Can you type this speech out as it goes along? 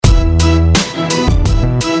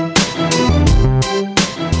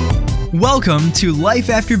Welcome to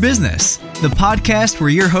Life After Business, the podcast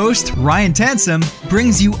where your host, Ryan Tansom,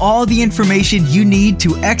 brings you all the information you need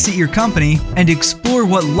to exit your company and explore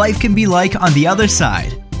what life can be like on the other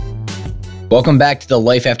side. Welcome back to the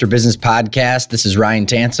Life After Business podcast. This is Ryan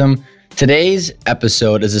Tansom. Today's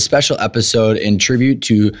episode is a special episode in tribute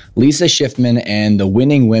to Lisa Schiffman and the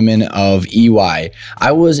winning women of EY.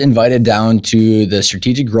 I was invited down to the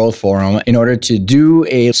Strategic Growth Forum in order to do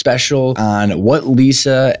a special on what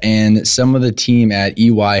Lisa and some of the team at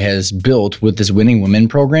EY has built with this Winning Women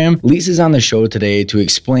program. Lisa's on the show today to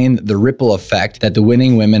explain the ripple effect that the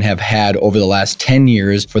Winning Women have had over the last 10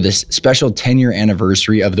 years for this special 10-year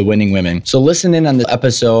anniversary of the Winning Women. So listen in on the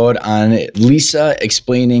episode on Lisa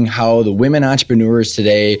explaining how the women entrepreneurs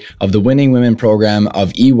today of the Winning Women program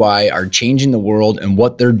of EY are changing the world and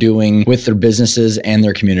what they're doing with their businesses and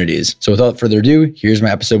their communities. So without further ado, here's my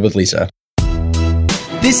episode with Lisa.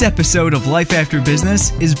 This episode of Life After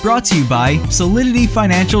Business is brought to you by Solidity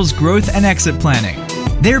Financial's Growth and Exit Planning.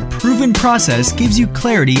 Their proven process gives you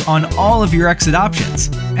clarity on all of your exit options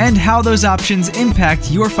and how those options impact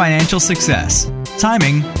your financial success,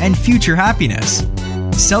 timing, and future happiness.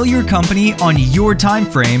 Sell your company on your time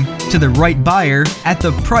frame to the right buyer at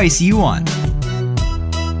the price you want.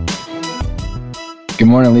 Good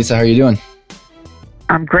morning, Lisa. How are you doing?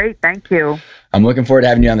 I'm great. Thank you. I'm looking forward to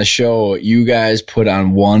having you on the show. You guys put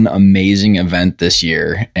on one amazing event this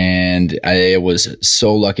year, and I was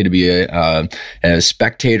so lucky to be a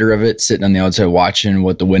spectator of it, sitting on the outside watching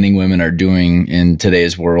what the Winning Women are doing in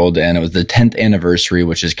today's world. And it was the 10th anniversary,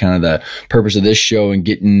 which is kind of the purpose of this show, and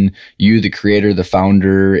getting you, the creator, the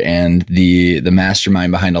founder, and the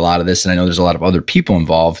mastermind behind a lot of this. And I know there's a lot of other people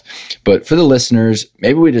involved, but for the listeners,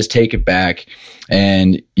 maybe we just take it back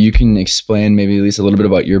and you can explain maybe, Lisa, a little bit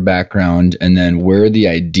about your background and then where the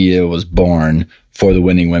idea was born for the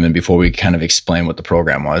Winning Women before we kind of explain what the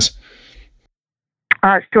program was.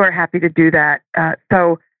 Sure. Happy to do that.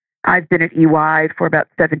 So I've been at EY for about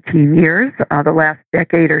 17 years. The last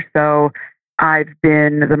decade or so, I've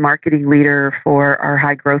been the marketing leader for our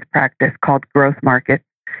high growth practice called Growth Markets.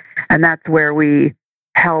 And that's where we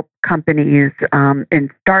help companies in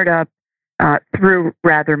startup through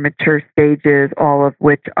rather mature stages, all of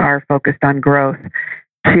which are focused on growth,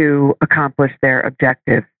 to accomplish their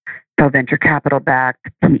objectives. So venture capital backed,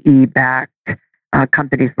 PE backed,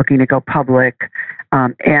 companies looking to go public,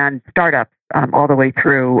 and startups all the way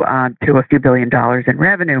through to a few $1 billion in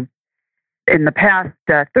revenue. In the past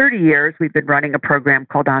 30 years, we've been running a program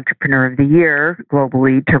called Entrepreneur of the Year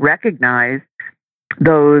globally to recognize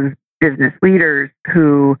those business leaders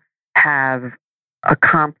who have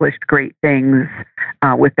accomplished great things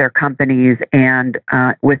with their companies and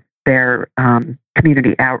with their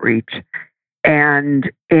community outreach.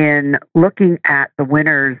 And in looking at the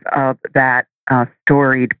winners of that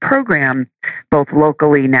storied program, both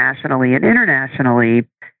locally, nationally, and internationally,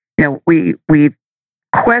 we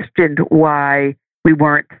questioned why we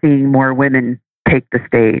weren't seeing more women take the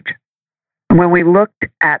stage. When we looked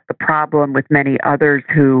at the problem with many others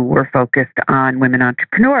who were focused on women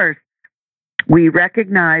entrepreneurs, we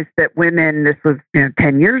recognized that women, this was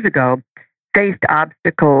 10 years ago, faced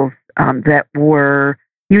obstacles that were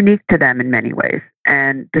unique to them in many ways,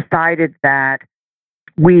 and decided that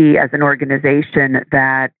we, as an organization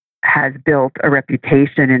that has built a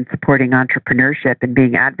reputation in supporting entrepreneurship and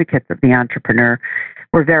being advocates of the entrepreneur,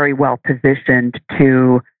 were very well positioned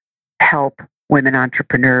to help women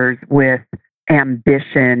entrepreneurs with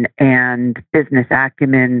ambition and business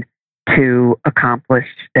acumen to accomplish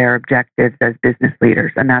their objectives as business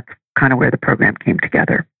leaders. And that's kind of where the program came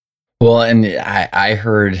together. Well, and I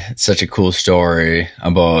heard such a cool story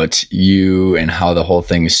about you and how the whole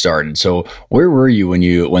thing started. So where were you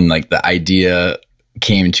when like the idea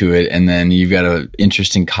came to it, and then you've got an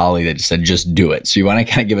interesting colleague that said, just do it. So you want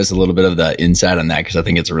to kind of give us a little bit of the insight on that? Because I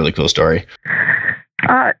think it's a really cool story.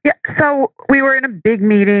 Yeah. So we were in a big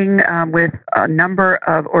meeting with a number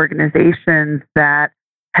of organizations that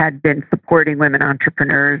had been supporting women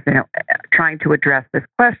entrepreneurs, trying to address this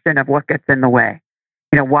question of what gets in the way.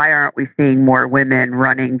 Why aren't we seeing more women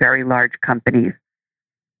running very large companies?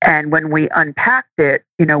 And when we unpacked it,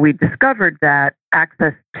 we discovered that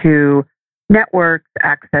access to networks,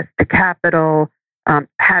 access to capital,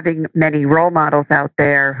 having many role models out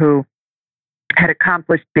there who had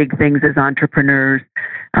accomplished big things as entrepreneurs,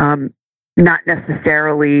 not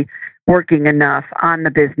necessarily working enough on the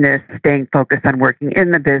business, staying focused on working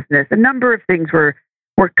in the business. A number of things were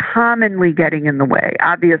commonly getting in the way.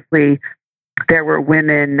 Obviously, there were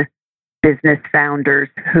women business founders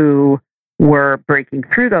who were breaking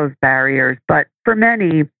through those barriers, but for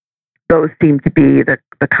many, those seem to be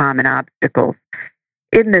the common obstacles.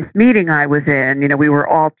 in this meeting I was in, we were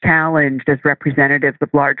all challenged as representatives of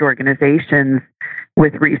large organizations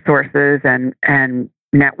with resources and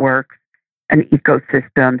networks and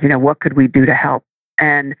ecosystems. What could we do to help?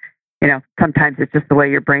 And, sometimes it's just the way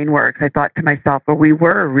your brain works. I thought to myself, well, we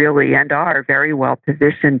were really and are very well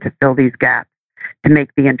positioned to fill these gaps, to make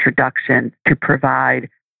the introductions, to provide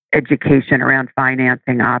education around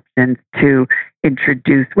financing options, to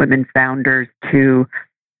introduce women founders to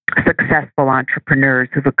successful entrepreneurs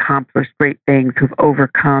who've accomplished great things, who've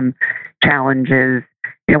overcome challenges.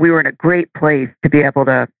 We were in a great place to be able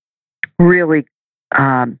to really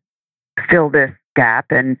fill this gap.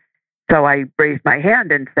 And so I raised my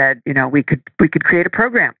hand and said, we could create a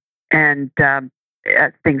program. And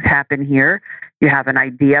as things happen here, you have an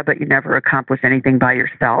idea, but you never accomplish anything by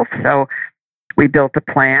yourself. So we built a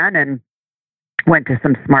plan and went to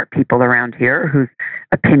some smart people around here whose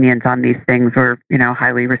opinions on these things were,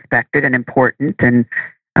 highly respected and important. And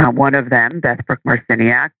one of them, Beth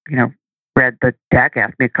Brooke-Marciniak, read the deck,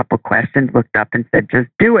 asked me a couple of questions, looked up and said, just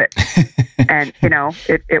do it. And,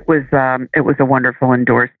 it was a wonderful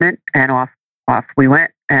endorsement, and off we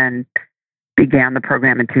went and began the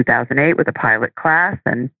program in 2008 with a pilot class.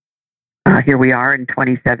 And here we are in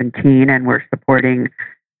 2017, and we're supporting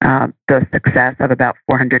the success of about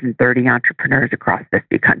 430 entrepreneurs across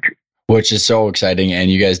 50 countries. Which is so exciting.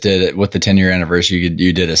 And you guys did it with the 10-year anniversary.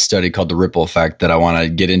 You did a study called the Ripple Effect that I want to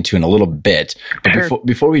get into in a little bit. But Sure.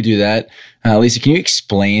 before we do that, Lisa, can you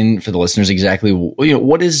explain for the listeners exactly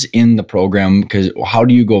what is in the program? Because how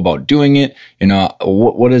do you go about doing it?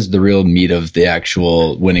 What is the real meat of the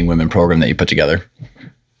actual Winning Women program that you put together?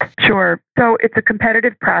 Sure. So it's a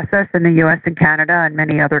competitive process in the U.S. and Canada and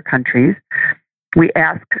many other countries. We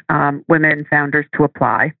ask women founders to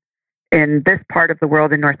apply. In this part of the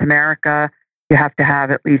world, in North America, you have to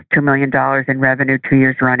have at least $2 million in revenue 2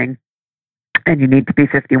 years running, and you need to be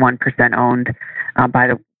 51% owned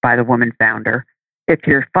by the woman founder. If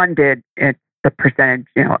you're funded, it's the percentage,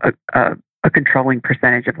 a controlling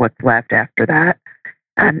percentage of what's left after that.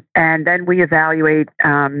 And then we evaluate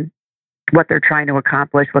what they're trying to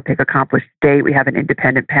accomplish, what they've accomplished to date. We have an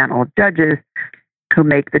independent panel of judges who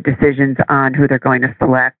make the decisions on who they're going to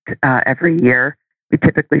select every year. We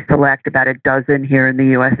typically select about a dozen here in the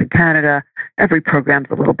U.S. and Canada. Every program's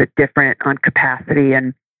a little bit different on capacity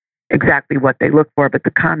and exactly what they look for, but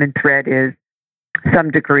the common thread is some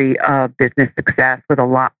degree of business success with a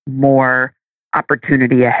lot more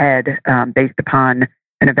opportunity ahead based upon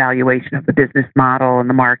an evaluation of the business model and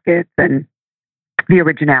the markets and the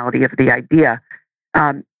originality of the idea.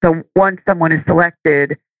 So once someone is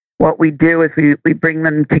selected, what we do is we bring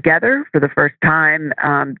them together for the first time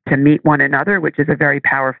to meet one another, which is a very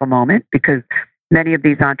powerful moment because many of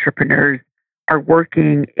these entrepreneurs are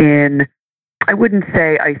working in, I wouldn't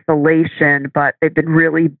say isolation, but they've been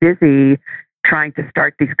really busy trying to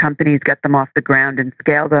start these companies, get them off the ground and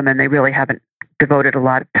scale them, and they really haven't devoted a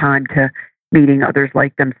lot of time to meeting others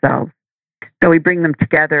like themselves. So we bring them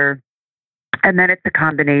together, and then it's a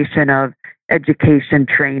combination of education,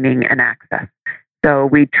 training, and access. So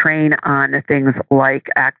we train on things like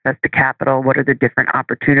access to capital. What are the different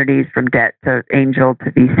opportunities from debt to angel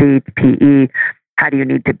to VC to PE? How do you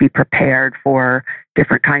need to be prepared for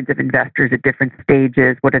different kinds of investors at different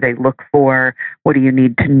stages? What do they look for? What do you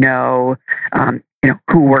need to know?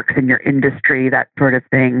 Who works in your industry, that sort of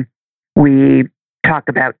thing. We talk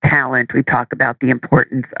about talent. We talk about the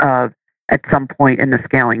importance of, at some point in the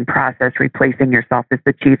scaling process, replacing yourself as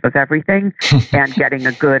the chief of everything and getting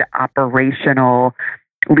a good operational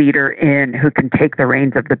leader in who can take the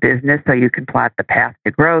reins of the business so you can plot the path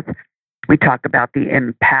to growth. We talk about the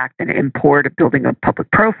impact and import of building a public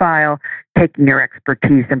profile, taking your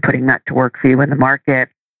expertise and putting that to work for you in the market,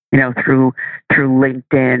 through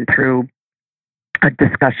LinkedIn, through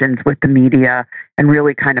discussions with the media, and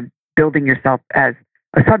really kind of building yourself as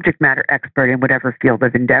a subject matter expert in whatever field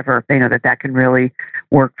of endeavor, if they know that can really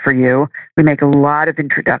work for you. We make a lot of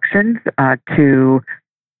introductions to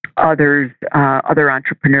other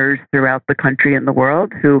entrepreneurs throughout the country and the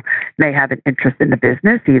world who may have an interest in the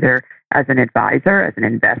business, either as an advisor, as an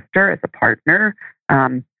investor, as a partner,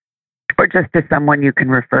 or just as someone you can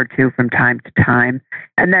refer to from time to time.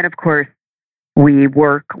 And then, of course, we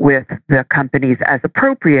work with the companies as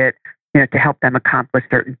appropriate, to help them accomplish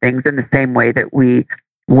certain things in the same way that we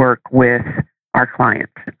work with our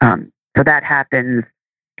clients. So that happens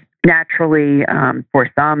naturally for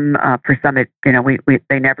some.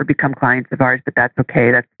 They never become clients of ours, but that's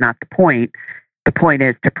okay. That's not the point. The point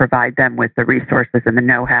is to provide them with the resources and the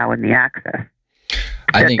know-how and the access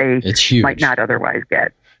I that think they it's huge. might not otherwise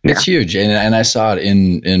get. It's huge, and I saw it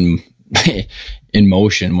in in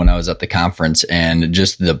motion when I was at the conference, and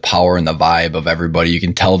just the power and the vibe of everybody. You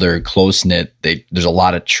can tell they're close knit. There's a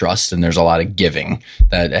lot of trust and there's a lot of giving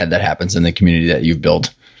that happens in the community that you've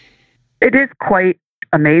built. It is quite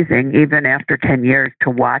amazing, even after 10 years, to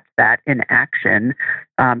watch that in action.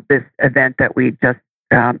 This event that we just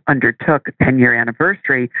undertook, a 10-year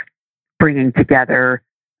anniversary, bringing together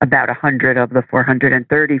about 100 of the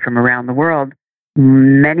 430 from around the world,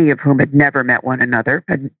 many of whom had never met one another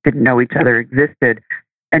and didn't know each other existed.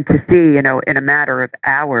 And to see, in a matter of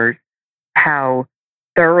hours, how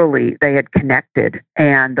thoroughly they had connected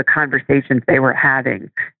and the conversations they were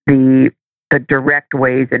having, the direct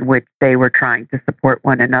ways in which they were trying to support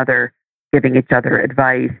one another, giving each other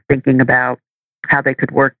advice, thinking about how they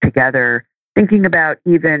could work together, thinking about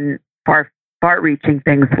even far-reaching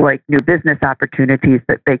things like new business opportunities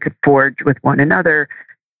that they could forge with one another.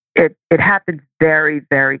 It happens very,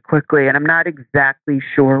 very quickly, and I'm not exactly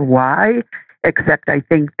sure why, except I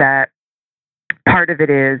think that part of it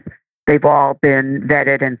is they've all been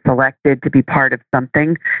vetted and selected to be part of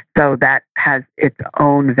something, so that has its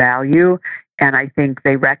own value. And I think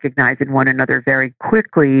they recognize in one another very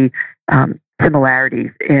quickly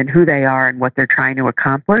similarities in who they are and what they're trying to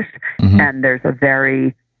accomplish. Mm-hmm. And there's a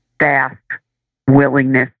very vast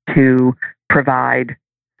willingness to provide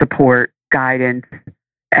support, guidance,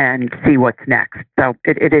 and see what's next. So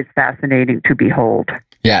it is fascinating to behold.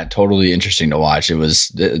 Yeah, totally interesting to watch. It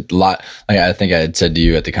was a lot, like I think I had said to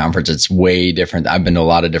you at the conference, it's way different. I've been to a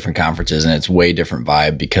lot of different conferences, and it's way different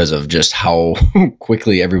vibe because of just how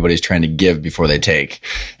quickly everybody's trying to give before they take.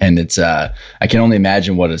 And it's, I can only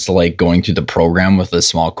imagine what it's like going through the program with a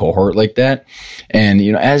small cohort like that. And,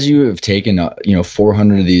 as you have taken,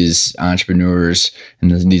 400 of these entrepreneurs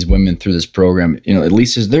and these women through this program, at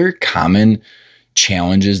least is there common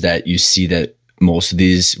challenges that you see that most of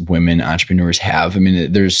these women entrepreneurs have? I mean,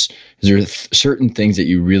 is there certain things that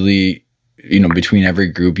you really, between every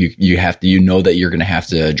group, you have to, that you're going to have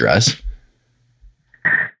to address?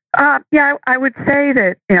 Yeah, I would say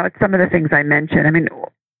that, it's some of the things I mentioned. I mean,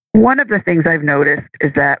 one of the things I've noticed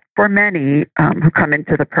is that for many who come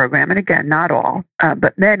into the program, and again, not all,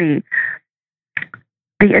 but many,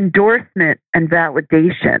 the endorsement and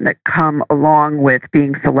validation that come along with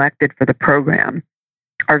being selected for the program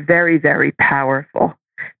are very, very powerful,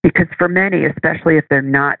 because for many, especially if they're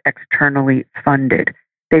not externally funded,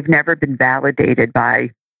 they've never been validated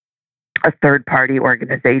by a third-party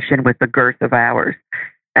organization with the girth of ours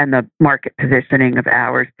and the market positioning of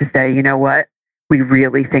ours to say, you know what, we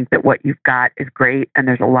really think that what you've got is great and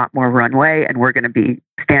there's a lot more runway, and we're going to be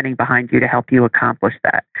standing behind you to help you accomplish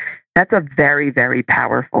that. That's a very, very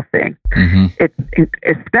powerful thing. Mm-hmm. It's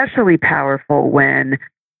especially powerful when,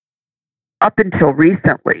 up until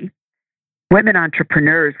recently, women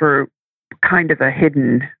entrepreneurs were kind of a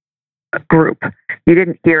hidden group. You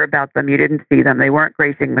didn't hear about them. You didn't see them. They weren't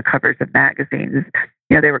gracing the covers of magazines.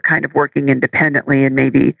 They were kind of working independently, and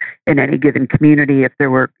maybe in any given community, if there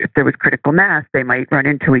was critical mass, they might run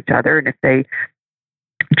into each other. And if they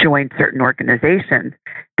joined certain organizations,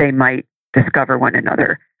 they might discover one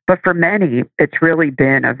another. But for many, it's really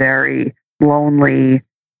been a very lonely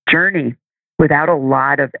journey without a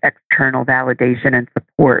lot of external validation and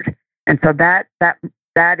support. And so that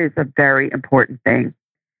is a very important thing.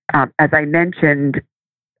 As I mentioned,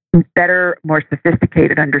 better, more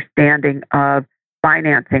sophisticated understanding of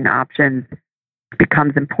financing options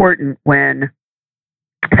becomes important when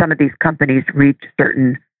some of these companies reach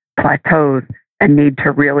certain plateaus and need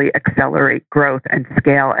to really accelerate growth and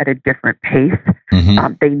scale at a different pace.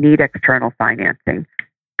 Mm-hmm. They need external financing.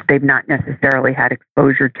 They've not necessarily had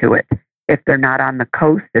exposure to it. If they're not on the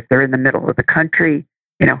coast, if they're in the middle of the country,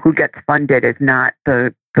 who gets funded is not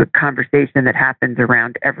the conversation that happens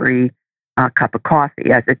around every cup of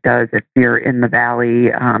coffee as it does if you're in the Valley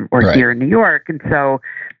or right here in New York. And so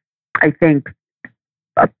I think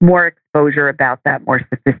more exposure about that, more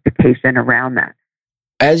sophistication around that.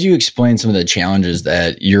 As you explain some of the challenges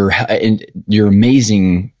that your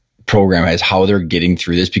amazing program has, how they're getting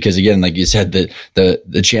through this, because again, like you said, that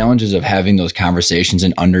the challenges of having those conversations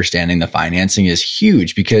and understanding the financing is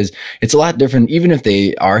huge, because it's a lot different. Even if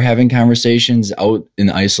they are having conversations out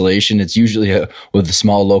in isolation, it's usually with a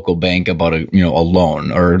small local bank about a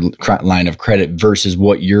loan or line of credit versus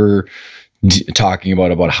what you're talking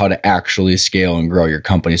about how to actually scale and grow your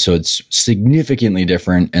company. So it's significantly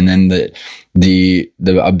different. And then the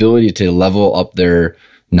ability to level up their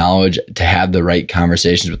knowledge, to have the right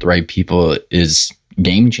conversations with the right people, is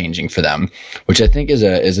game changing for them, which I think is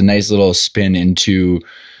a nice little spin into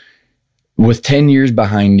With 10 years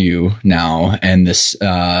behind you now and this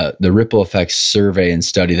the Ripple Effects survey and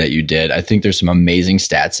study that you did, I think there's some amazing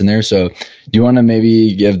stats in there. So do you want to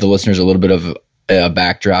maybe give the listeners a little bit of a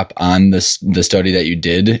backdrop on the study that you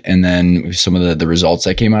did and then some of the results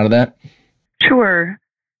that came out of that? Sure.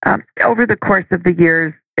 Over the course of the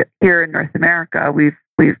years here in North America,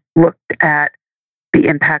 we've looked at the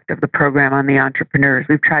impact of the program on the entrepreneurs.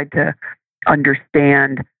 We've tried to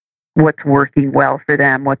understand what's working well for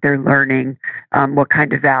them, what they're learning, what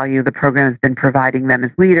kind of value the program has been providing them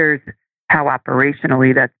as leaders, how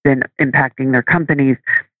operationally that's been impacting their companies.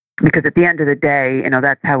 Because at the end of the day,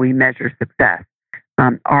 that's how we measure success.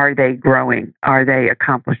 Are they growing? Are they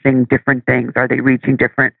accomplishing different things? Are they reaching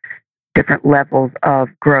different levels of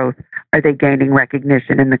growth? Are they gaining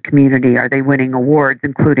recognition in the community? Are they winning awards,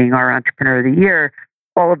 including our Entrepreneur of the Year?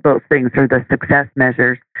 All of those things are the success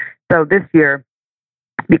measures. So this year,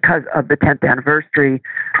 because of the 10th anniversary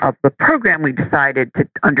of the program, we decided to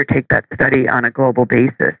undertake that study on a global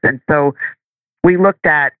basis. And so we looked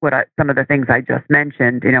at some of the things I just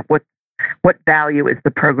mentioned. What value is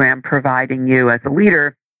the program providing you as a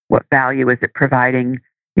leader? What value is it providing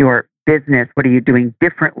your business? What are you doing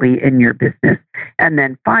differently in your business? And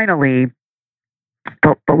then finally,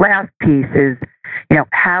 the last piece is,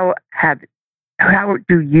 how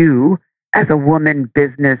do you, as a woman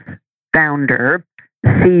business founder,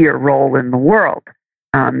 see your role in the world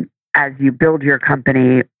as you build your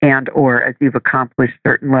company and or as you've accomplished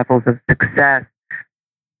certain levels of success?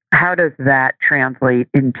 How does that translate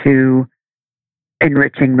into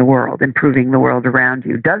enriching the world, improving the world around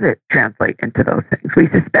you? Does it translate into those things? We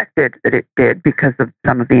suspected that it did because of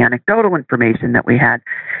some of the anecdotal information that we had.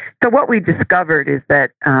 So what we discovered is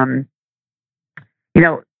that,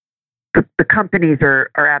 the companies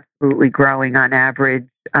are absolutely growing on average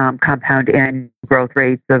compound annual growth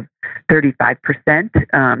rates of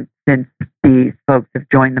 35% since these folks have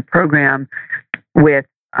joined the program, with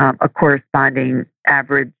a corresponding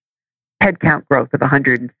average headcount growth of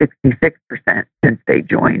 166% since they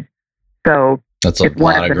joined. So that's a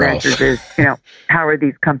lot of growth. Measures is, how are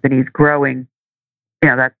these companies growing?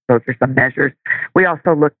 Those are some measures. We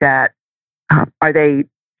also looked at, are they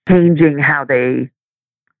changing how they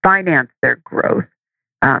finance their growth,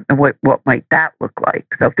 and what might that look like?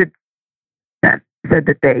 So 50% said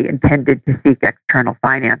that they intended to seek external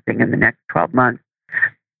financing in the next 12 months,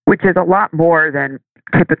 which is a lot more than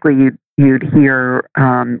typically you'd hear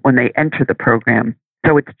when they enter the program.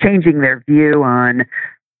 So it's changing their view on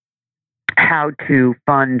how to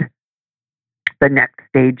fund the next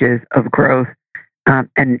stages of growth,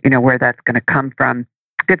 and where that's going to come from.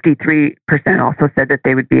 53% also said that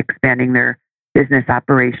they would be expanding their business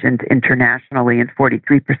operations internationally, and 43%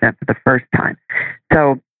 for the first time.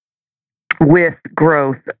 So with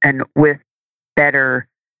growth and with better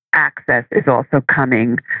access is also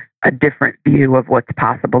coming a different view of what's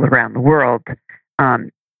possible around the world. From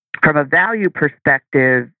a value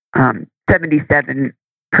perspective, 77%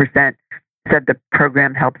 said the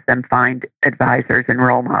program helps them find advisors and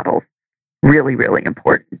role models. Really, really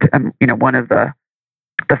important. One of the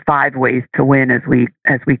 5 ways to win, as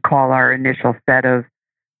we call our initial set of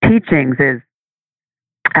teachings, is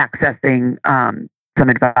accessing some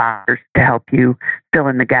advisors to help you fill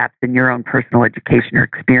in the gaps in your own personal education or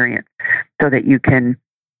experience, so that you can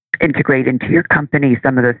integrate into your company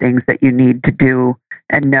some of the things that you need to do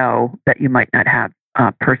and know that you might not have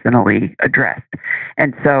personally addressed.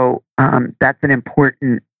 And so that's an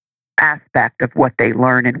important aspect of what they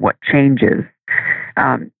learn and what changes.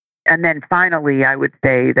 And then finally, I would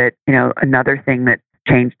say that, another thing that's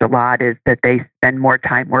changed a lot is that they spend more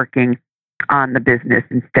time working on the business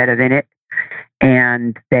instead of in it,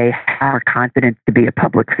 and they have more confidence to be a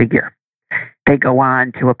public figure. They go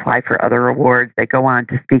on to apply for other awards. They go on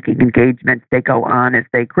to speaking engagements. They go on, as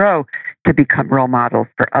they grow, to become role models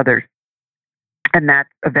for others. And that's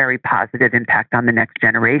a very positive impact on the next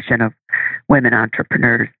generation of women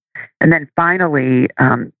entrepreneurs. And then finally,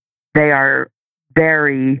 they are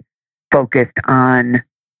very focused on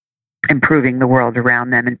improving the world around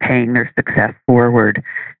them and paying their success forward.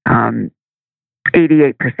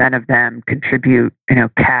 88% of them contribute,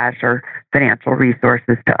 cash or financial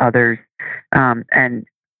resources to others, and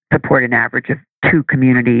support an average of 2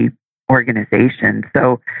 community organizations.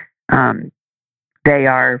 So they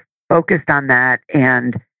are focused on that.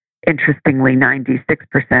 And interestingly, 96%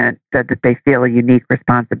 said that they feel a unique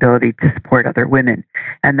responsibility to support other women.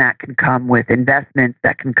 And that can come with investments,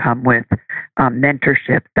 that can come with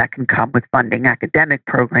mentorship, that can come with funding academic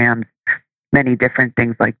programs, many different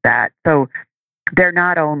things like that. So they're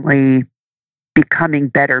not only becoming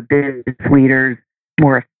better business leaders,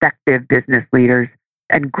 more effective business leaders,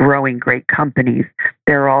 and growing great companies,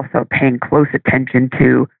 they're also paying close attention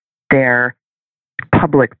to their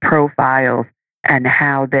public profiles and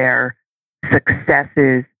how their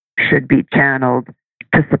successes should be channeled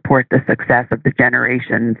to support the success of the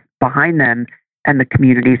generations behind them and the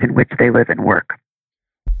communities in which they live and work.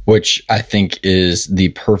 Which I think is the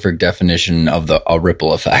perfect definition of a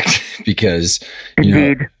ripple effect, because,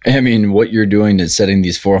 Indeed. I mean, what you're doing is setting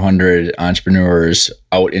these 400 entrepreneurs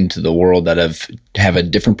out into the world that have a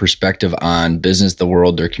different perspective on business, the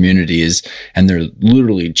world, their communities, and they're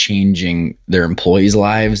literally changing their employees'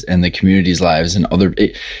 lives and the community's lives and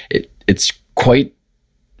it's quite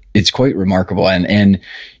remarkable. And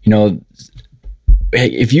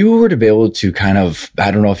if you were to be able to kind of,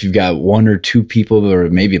 I don't know if you've got one or two people, or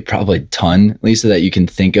maybe probably a ton, Lisa, that you can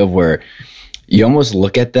think of where you almost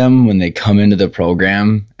look at them when they come into the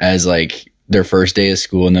program as like their first day of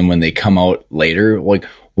school, and then when they come out later, like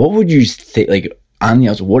what would you think, like on the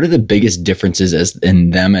outside, what are the biggest differences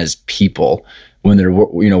in them as people when they're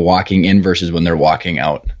walking in versus when they're walking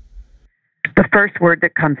out? The first word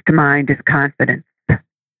that comes to mind is confidence,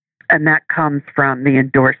 and that comes from the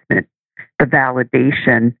endorsement, the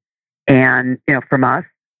validation, and from us,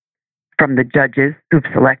 from the judges who've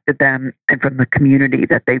selected them, and from the community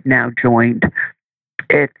that they've now joined.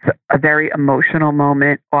 It's a very emotional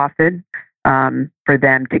moment often for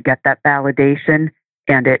them to get that validation,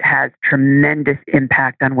 and it has tremendous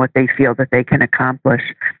impact on what they feel that they can accomplish.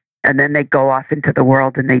 And then they go off into the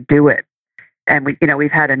world and they do it. And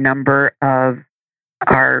we've had a number of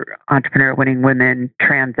our entrepreneur winning women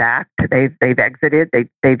transact. They've exited.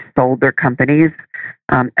 They've sold their companies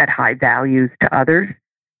at high values to others.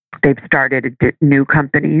 They've started new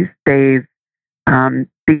companies. They've been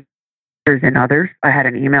leaders in others. I had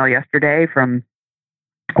an email yesterday from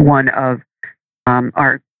one of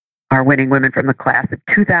our winning women from the class of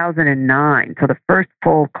 2009. So the first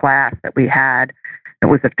full class that we had that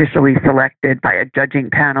was officially selected by a judging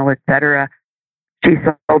panel, et cetera. She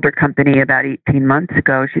sold her company about 18 months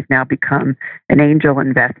ago. She's now become an angel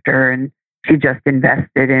investor, and she just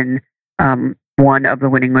invested in one of the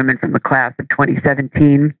winning women from the class of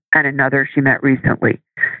 2017 and another she met recently.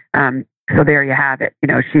 So there you have it.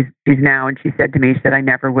 She's now, and she said to me, I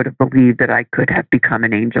never would have believed that I could have become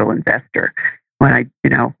an angel investor when I,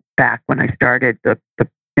 back when I started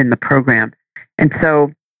in the program. And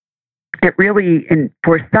so it really,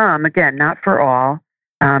 for some, again, not for all,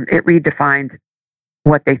 it redefines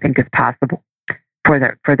what they think is possible for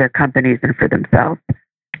their companies and for themselves.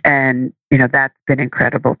 And, that's been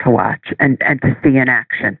incredible to watch and to see in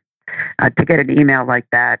action. To get an email like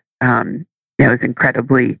that, is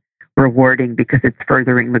incredibly rewarding, because it's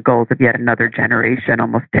furthering the goals of yet another generation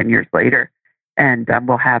almost 10 years later. And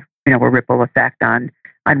we'll have, a ripple effect on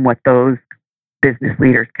what those business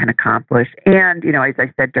leaders can accomplish. And, as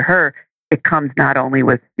I said to her, it comes not only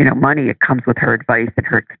with, money, it comes with her advice and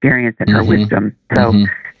her experience and her wisdom.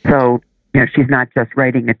 So, she's not just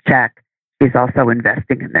writing a check, she's also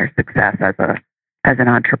investing in their success as an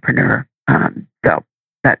entrepreneur. So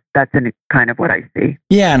that's kind of what I see.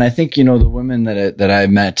 Yeah. And I think, the women that I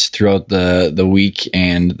met throughout the week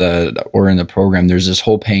and or in the program, there's this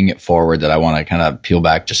whole paying it forward that I want to kind of peel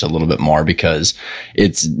back just a little bit more, because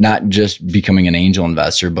it's not just becoming an angel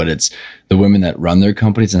investor, but it's the women that run their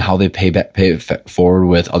companies and how they pay it forward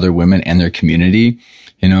with other women and their community.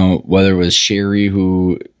 Whether it was Sherry,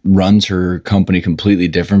 who runs her company completely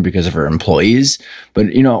different because of her employees, but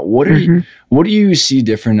what do you see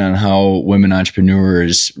different on how women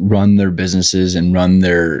entrepreneurs run their businesses and run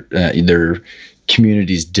their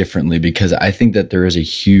communities differently? Because I think that there is a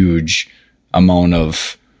huge amount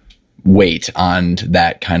of weight on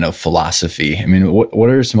that kind of philosophy. I mean, what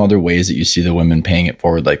are some other ways that you see the women paying it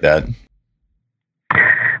forward like that?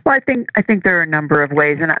 Well, I think there are a number of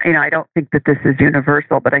ways, and I don't think that this is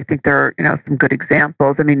universal, but I think there are some good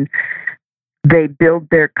examples. I mean, they build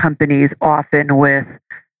their companies often with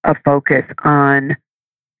a focus on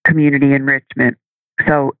community enrichment.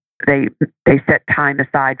 So they set time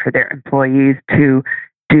aside for their employees to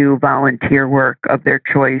do volunteer work of their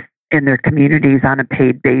choice in their communities on a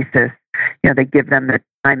paid basis. They give them the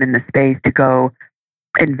time and the space to go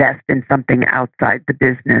invest in something outside the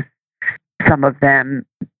business. Some of them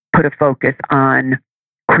put a focus on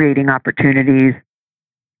creating opportunities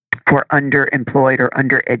for underemployed or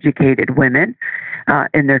undereducated women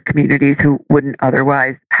in their communities who wouldn't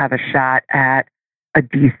otherwise have a shot at a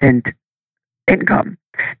decent income.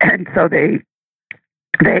 And so they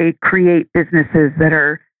create businesses that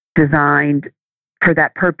are designed for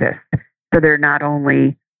that purpose. So they're not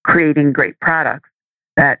only creating great products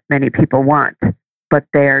that many people want, but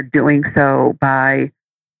they're doing so by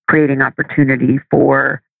creating opportunity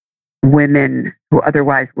for women who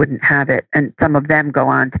otherwise wouldn't have it. And some of them go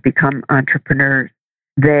on to become entrepreneurs.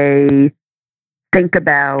 They think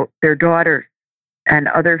about their daughters and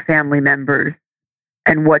other family members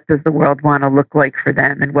and what does the world want to look like for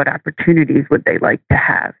them and what opportunities would they like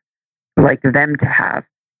them to have.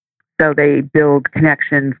 So they build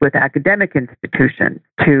connections with academic institutions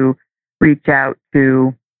to reach out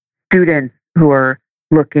to students who are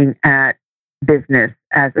looking at business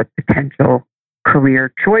as a potential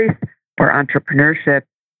career choice or entrepreneurship.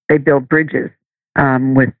 They build bridges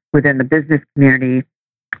within the business community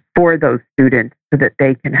for those students so that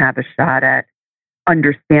they can have a shot at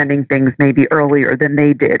understanding things maybe earlier than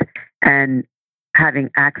they did and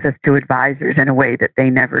having access to advisors in a way that they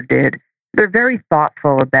never did. They're very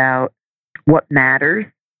thoughtful about what matters,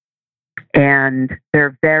 and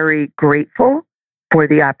they're very grateful for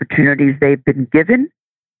the opportunities they've been given.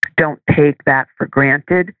 Don't take that for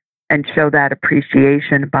granted and show that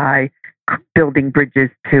appreciation by building bridges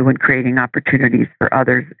to and creating opportunities for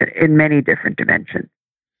others in many different dimensions.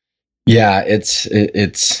 Yeah, it's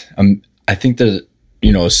I think that,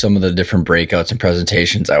 some of the different breakouts and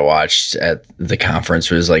presentations I watched at the conference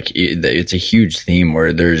was like, it's a huge theme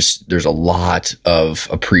where there's a lot of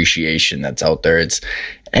appreciation that's out there.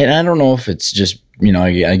 And I don't know if it's just,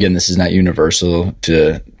 again, this is not universal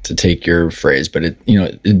to take your phrase, but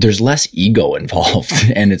there's less ego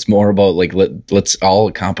involved, and it's more about like, let's all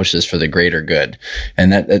accomplish this for the greater good.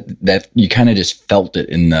 And that you kind of just felt it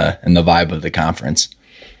in the vibe of the conference.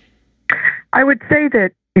 I would say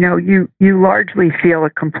that, you largely feel a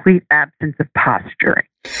complete absence of posturing.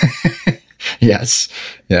 Yes.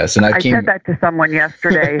 And I said that to someone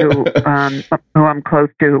yesterday who I'm close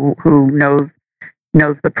to, who knows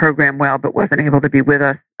the program well, but wasn't able to be with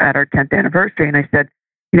us at our 10th anniversary. And I said,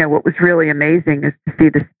 what was really amazing is to see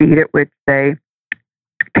the speed at which they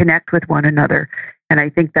connect with one another. And I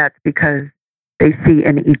think that's because they see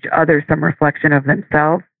in each other some reflection of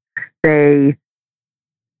themselves. They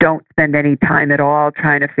don't spend any time at all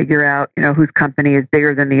trying to figure out, whose company is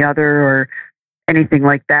bigger than the other or anything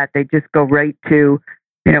like that. They just go right to,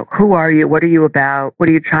 who are you? What are you about? What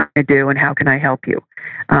are you trying to do? And how can I help you?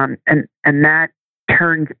 And that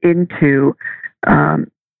turns into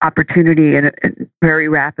opportunity and very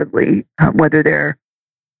rapidly, whether they're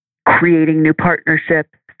creating new partnerships,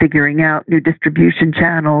 figuring out new distribution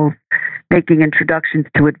channels, making introductions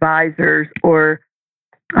to advisors, or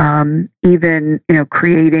even,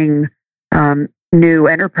 creating new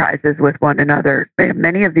enterprises with one another.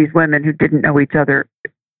 Many of these women who didn't know each other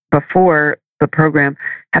before the program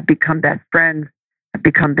have become best friends, have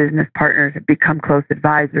become business partners, have become close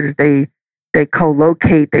advisors. They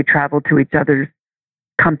co-locate, they travel to each other's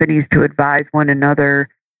companies to advise one another.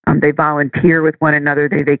 They volunteer with one another.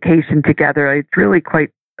 They vacation together. It's really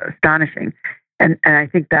quite astonishing. And I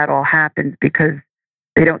think that all happens because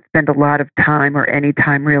they don't spend a lot of time or any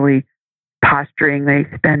time really posturing. They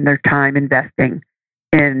spend their time investing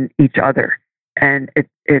in each other. And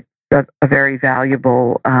it's a very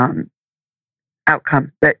valuable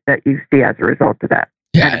outcome that you see as a result of that.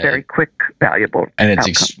 Yeah, and a very quick, valuable and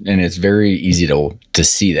it's very easy to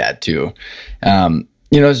see that too. When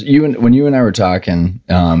you and I were talking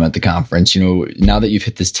at the conference, now that you've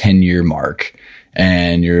hit this 10-year mark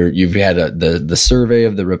and you've had the survey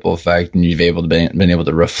of the ripple effect, and you've been able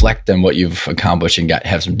to reflect on what you've accomplished and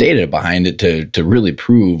have some data behind it to really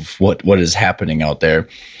prove what is happening out there.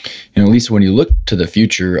 Lisa, when you look to the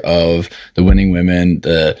future of the winning women,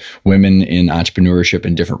 the women in entrepreneurship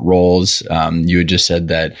in different roles, you had just said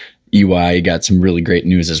that EY got some really great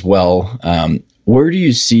news as well. Where do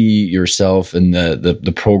you see yourself and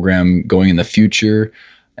the program going in the future?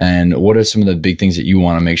 And what are some of the big things that you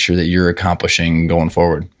want to make sure that you're accomplishing going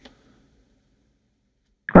forward?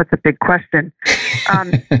 Well, that's a big question.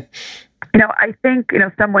 I think,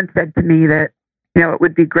 someone said to me that, it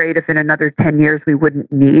would be great if in another 10 years we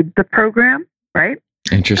wouldn't need the program, right?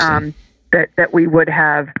 Interesting. That we would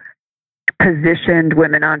have positioned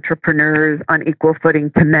women entrepreneurs on equal footing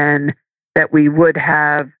to men, that we would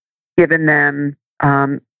have given them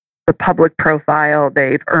the public profile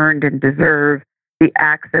they've earned and deserve, the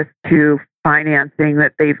access to financing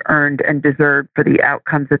that they've earned and deserved for the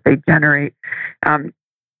outcomes that they generate,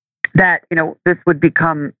 that, this would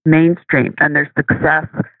become mainstream and their success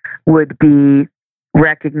would be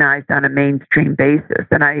recognized on a mainstream basis.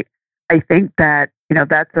 And I think that,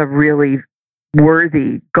 that's a really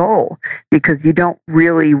worthy goal, because you don't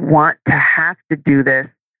really want to have to do this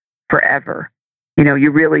forever.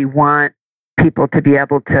 You really want people to be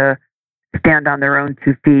able to stand on their own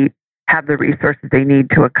 2 feet, have the resources they need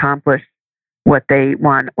to accomplish what they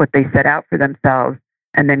want, what they set out for themselves,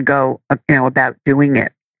 and then go, about doing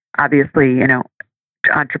it. Obviously,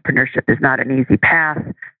 entrepreneurship is not an easy path.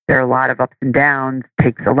 There are a lot of ups and downs,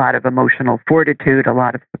 takes a lot of emotional fortitude, a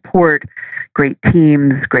lot of support, great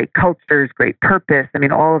teams, great cultures, great purpose. I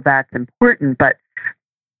mean, all of that's important, but,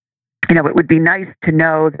 it would be nice to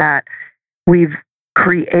know that we've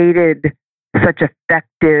created such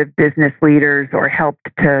effective business leaders or helped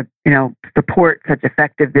to, support such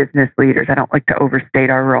effective business leaders. I don't like to overstate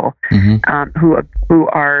our role, who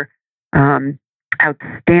are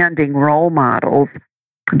outstanding role models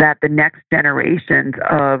that the next generations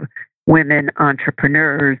of women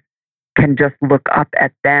entrepreneurs can just look up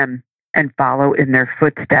at them and follow in their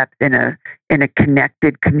footsteps in a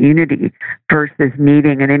connected community versus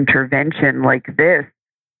needing an intervention like this,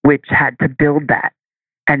 which had to build that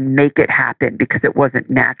and make it happen because it wasn't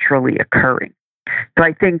naturally occurring. So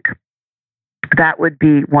I think that would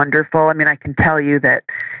be wonderful. I mean, I can tell you that,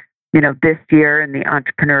 this year in the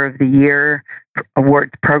Entrepreneur of the Year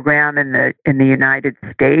Awards program in the United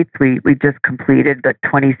States, we just completed the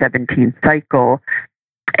 2017 cycle.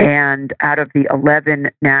 And out of the 11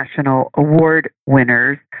 national award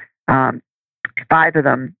winners, 5 of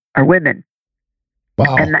them are women.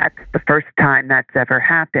 Wow. And that's the first time that's ever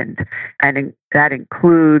happened. And that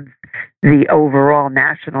includes the overall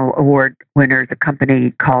national award winners, a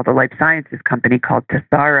life sciences company called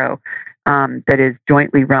Tesaro, that is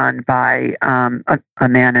jointly run by a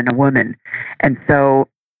man and a woman. And so,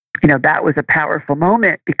 that was a powerful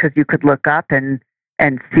moment because you could look up and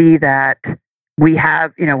see that we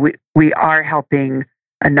have, we are helping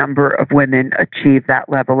a number of women achieve that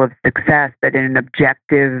level of success, but in an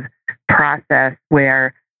objective process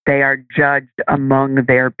where they are judged among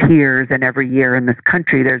their peers. And every year in this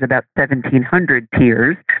country, there's about 1,700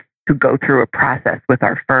 peers who go through a process with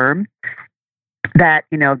our firm that,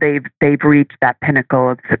 they've reached that pinnacle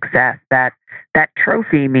of success. That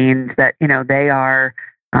trophy means that, they are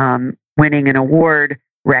winning an award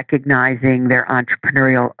recognizing their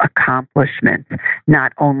entrepreneurial accomplishments,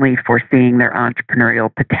 not only foreseeing their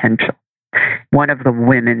entrepreneurial potential. One of the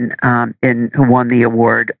women who won the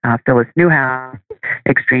award, Phyllis Newhouse,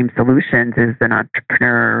 Extreme Solutions, is an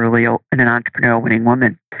entrepreneurial winning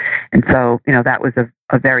woman. And so, that was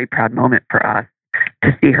a very proud moment for us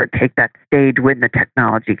to see her take that stage, win the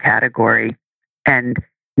technology category, and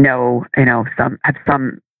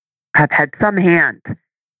have had some hand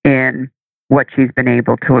in what she's been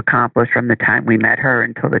able to accomplish from the time we met her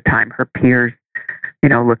until the time her peers,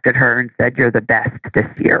 looked at her and said, "You're the best this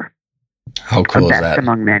year." How cool is that?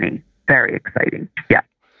 Among many. Very exciting. Yeah.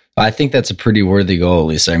 I think that's a pretty worthy goal,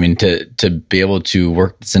 Lisa. I mean, to be able to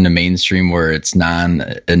work this in the mainstream where it's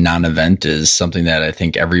a non-event is something that I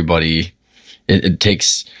think everybody, it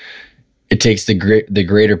takes the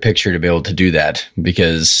greater picture to be able to do that,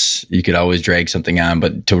 because you could always drag something on,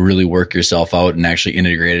 but to really work yourself out and actually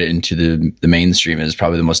integrate it into the mainstream is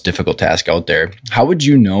probably the most difficult task out there. How would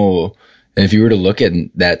you know, if you were to look at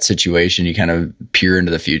that situation, you kind of peer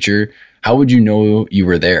into the future, how would you know you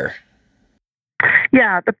were there?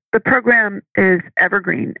 Yeah, the program is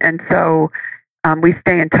evergreen. And so we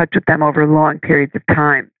stay in touch with them over long periods of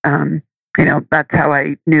time. That's how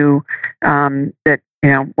I knew that,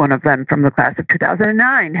 one of them from the class of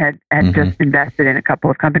 2009 had just invested in a couple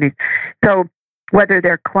of companies. So whether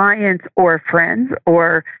they're clients or friends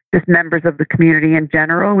or just members of the community in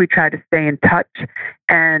general, we try to stay in touch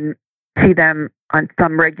and see them on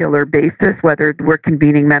some regular basis, whether we're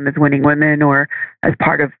convening them as Winning Women or as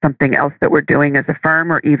part of something else that we're doing as a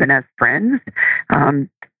firm or even as friends. And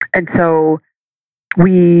so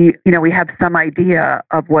we have some idea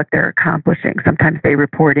of what they're accomplishing. Sometimes they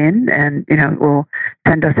report in and, will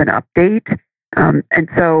send us an update. And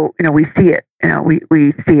so, we see it,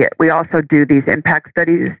 we see it. We also do these impact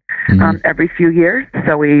studies every few years.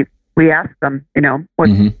 So we ask them,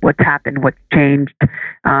 what's happened, what's changed,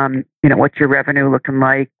 what's your revenue looking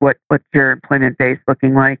like, what's your employment base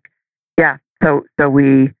looking like. Yeah. So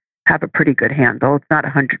we have a pretty good handle. It's not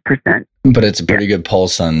 100%. But it's a pretty good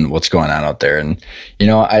pulse on what's going on out there. And,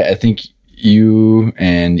 I think you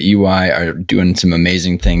and EY are doing some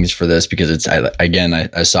amazing things for this, because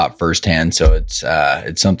I saw it firsthand. So it's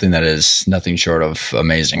something that is nothing short of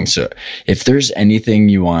amazing. So if there's anything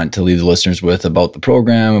you want to leave the listeners with about the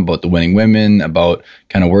program, about the Winning Women, about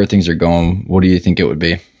kind of where things are going, what do you think it would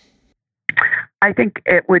be? I think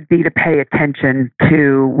it would be to pay attention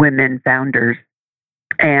to women founders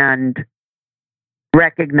and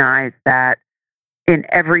recognize that in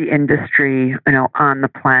every industry, on the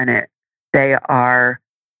planet, they are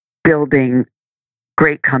building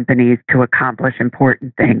great companies to accomplish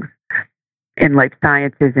important things. in life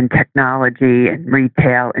sciences and technology and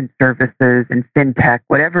retail and services and fintech,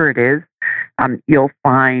 whatever it is, you'll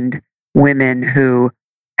find women who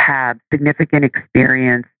have significant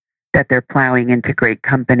experience that they're plowing into great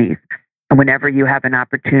companies. And whenever you have an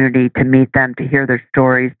opportunity to meet them, to hear their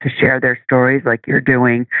stories, to share their stories like you're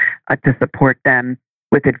doing, to support them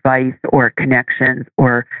with advice or connections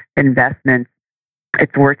or investments,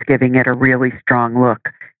 it's worth giving it a really strong look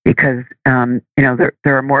because,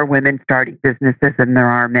 there are more women starting businesses than there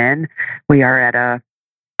are men. We are at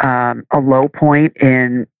a low point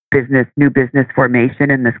in new business formation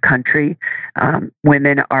in this country.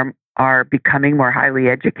 Women are becoming more highly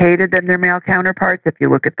educated than their male counterparts if you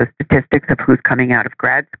look at the statistics of who's coming out of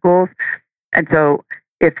grad schools. And so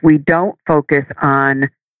if we don't focus on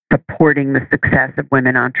supporting the success of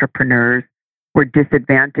women entrepreneurs, we're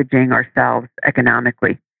disadvantaging ourselves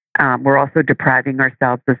economically. We're also depriving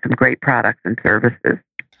ourselves of some great products and services.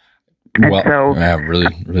 And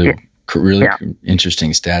really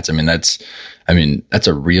interesting stats. I mean, that's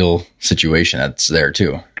a real situation that's there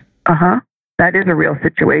too. That is a real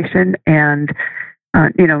situation. And,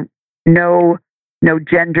 no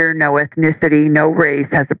gender, no ethnicity, no race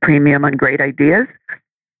has a premium on great ideas.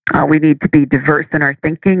 We need to be diverse in our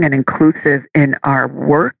thinking and inclusive in our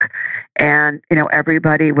work. And,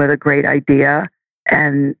 everybody with a great idea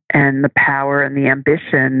and the power and the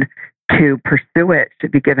ambition to pursue it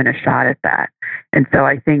should be given a shot at that. And so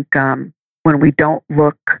I think when we don't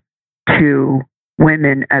look to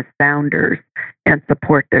women as founders and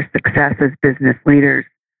support their success as business leaders,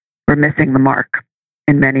 we're missing the mark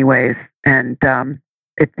in many ways. And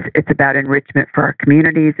it's about enrichment for our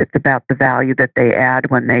communities. It's about the value that they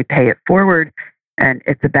add when they pay it forward. And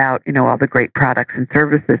it's about, all the great products and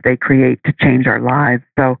services they create to change our lives.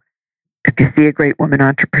 So if you see a great woman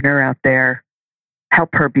entrepreneur out there, help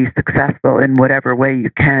her be successful in whatever way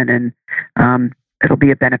you can. And it'll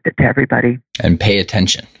be a benefit to everybody. And pay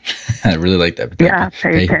attention. I really like that. Yeah,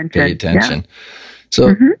 pay attention. Pay attention. Yeah.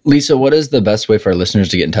 So, Lisa, what is the best way for our listeners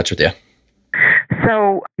to get in touch with you?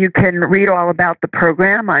 So you can read all about the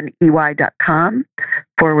program on ey.com/winning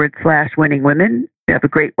women. We have a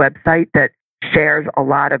great website that shares a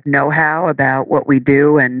lot of know-how about what we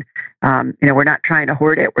do. And, we're not trying to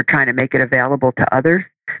hoard it. We're trying to make it available to others,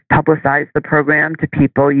 publicize the program to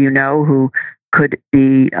people who could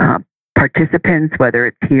be participants, whether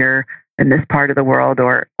it's here in this part of the world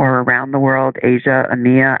or around the world, Asia,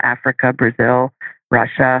 EMEA, Africa, Brazil,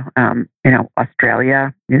 Russia,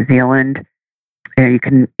 Australia, New Zealand. You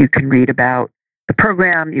can read about the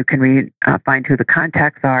program. You can find who the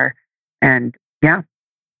contacts are, and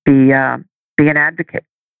be an advocate.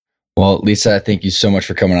 Well, Lisa, thank you so much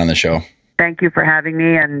for coming on the show. Thank you for having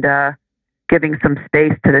me and giving some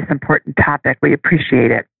space to this important topic. We appreciate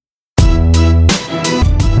it.